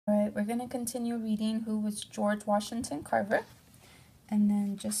All right, we're going to continue reading who was George Washington Carver. And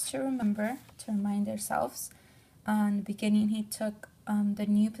then just to remind ourselves, in the beginning he took the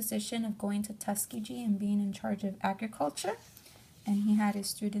new position of going to Tuskegee and being in charge of agriculture. And he had his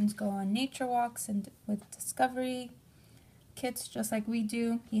students go on nature walks and with discovery kits just like we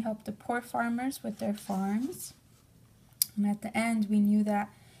do. He helped the poor farmers with their farms. And at the end, we knew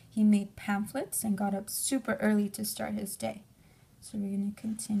that he made pamphlets and got up super early to start his day. So we're going to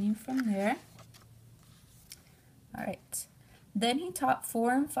continue from there. All right. Then he taught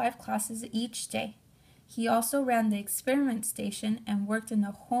 4 and 5 classes each day. He also ran the experiment station and worked in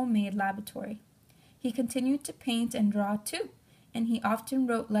the homemade laboratory. He continued to paint and draw too, and he often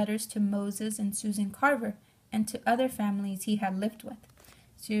wrote letters to Moses and Susan Carver and to other families he had lived with.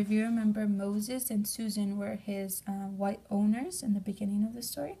 So if you remember, Moses and Susan were his white owners in the beginning of the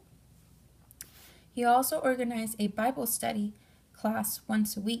story. He also organized a Bible study class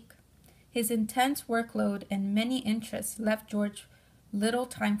once a week. His intense workload and many interests left George little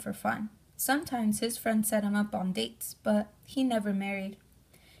time for fun. Sometimes his friends set him up on dates, but he never married.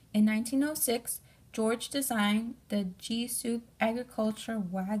 In 1906, George designed the G-Soup agriculture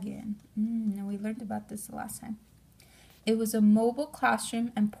wagon. And we learned about this the last time. It was a mobile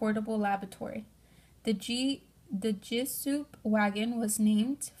classroom and portable laboratory. The G-Soup wagon was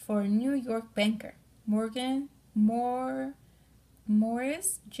named for a New York banker,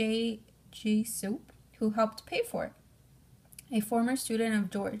 Morris J. G-Soup, who helped pay for it. A former student of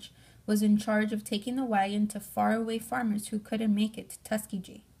George was in charge of taking the wagon to faraway farmers who couldn't make it to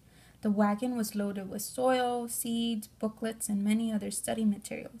Tuskegee. The wagon was loaded with soil, seeds, booklets, and many other study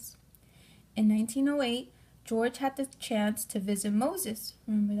materials. In 1908, George had the chance to visit Moses.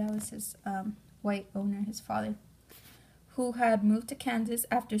 Remember, that was his white owner, his father, who had moved to Kansas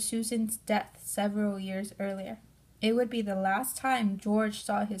after Susan's death several years earlier. It would be the last time George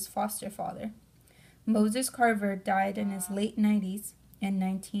saw his foster father. Moses Carver died in his late 90s in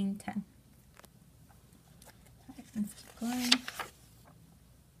 1910. All right, let's keep going.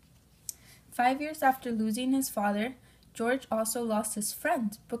 5 years after losing his father, George also lost his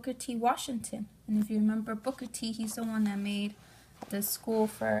friend, Booker T. Washington. And if you remember Booker T., he's the one that made the school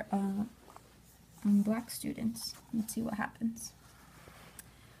for black students. Let's see what happens.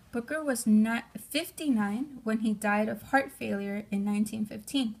 Booker was 59 when he died of heart failure in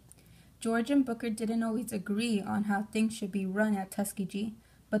 1915. George and Booker didn't always agree on how things should be run at Tuskegee,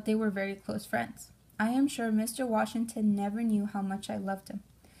 but they were very close friends. I am sure Mr. Washington never knew how much I loved him,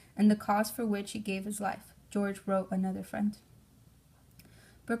 and the cause for which he gave his life, George wrote another friend.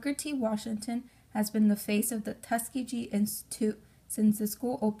 Booker T. Washington has been the face of the Tuskegee Institute since the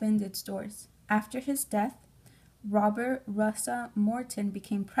school opened its doors. After his death, Robert Russell Morton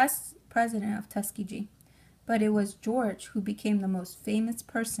became president of Tuskegee, but it was George who became the most famous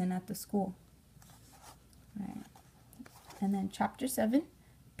person at the school. All right. And then chapter 7,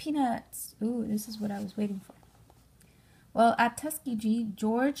 peanuts. Ooh, this is what I was waiting for. Well, at Tuskegee,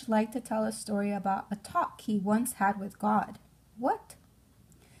 George liked to tell a story about a talk he once had with God. What?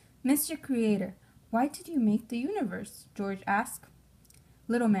 Mr. Creator, why did you make the universe? George asked.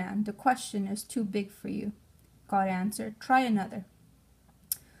 Little man, the question is too big for you. God answered, try another.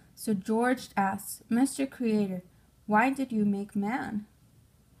 So George asked, Mr. Creator, why did you make man?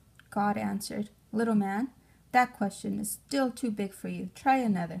 God answered, little man, that question is still too big for you. Try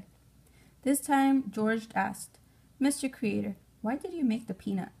another. This time George asked, Mr. Creator, why did you make the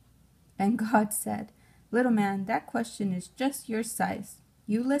peanut? And God said, little man, that question is just your size.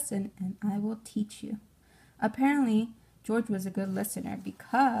 You listen and I will teach you. Apparently, George was a good listener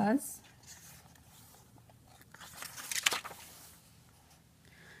because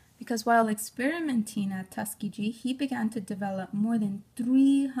while experimenting at Tuskegee, he began to develop more than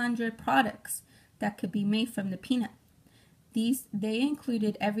 300 products that could be made from the peanut. They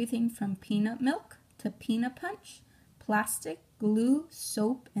included everything from peanut milk to peanut punch, plastic, glue,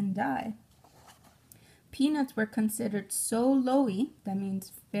 soap, and dye. Peanuts were considered so lowy, that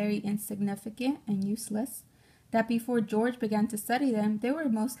means very insignificant and useless, that before George began to study them, they were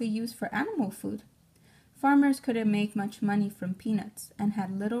mostly used for animal food. Farmers couldn't make much money from peanuts and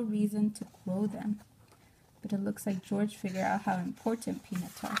had little reason to grow them. But it looks like George figured out how important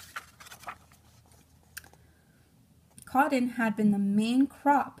peanuts are. Cotton had been the main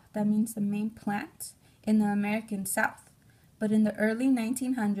crop, that means the main plant, in the American South. But in the early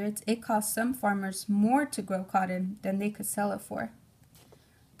 1900s, it cost some farmers more to grow cotton than they could sell it for.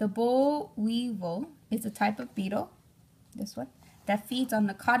 The boll weevil is a type of beetle, this one, that feeds on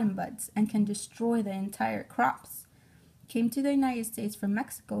the cotton buds and can destroy the entire crops. Came to the United States from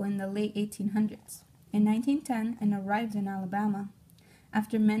Mexico in the late 1800s. In 1910, and arrived in Alabama.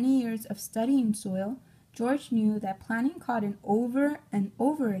 After many years of studying soil, George knew that planting cotton over and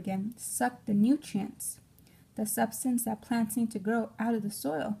over again sucked the nutrients, the substance that plants need to grow, out of the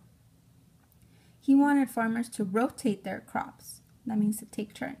soil. He wanted farmers to rotate their crops. That means to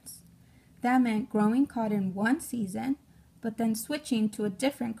take turns. That meant growing cotton one season, but then switching to a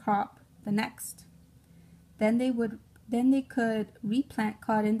different crop the next. Then they could replant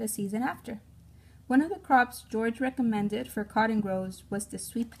cotton the season after. One of the crops George recommended for cotton grows was the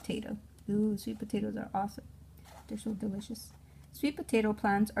sweet potato. Ooh, sweet potatoes are awesome. They're so delicious. Sweet potato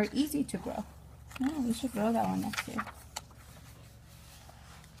plants are easy to grow. Oh, we should grow that one next year.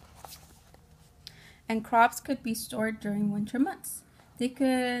 And crops could be stored during winter months. They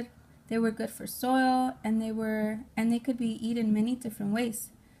were good for soil, and they could be eaten many different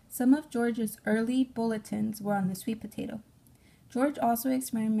ways. Some of George's early bulletins were on the sweet potato. George also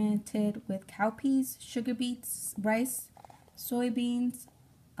experimented with cowpeas, sugar beets, rice, soybeans,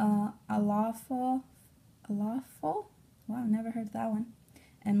 alfalfa, wow, never heard that one,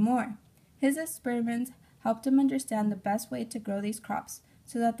 and more. His experiments helped him understand the best way to grow these crops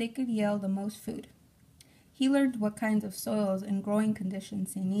so that they could yield the most food. He learned what kinds of soils and growing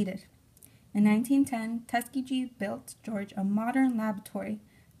conditions he needed. In 1910, Tuskegee built George a modern laboratory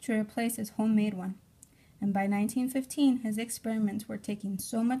to replace his homemade one. And by 1915, his experiments were taking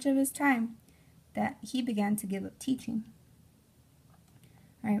so much of his time that he began to give up teaching.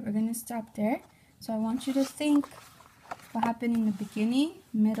 All right, we're going to stop there. So I want you to think what happened in the beginning,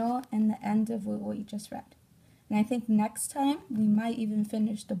 middle, and the end of what you just read. And I think next time we might even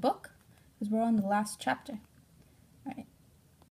finish the book because we're on the last chapter.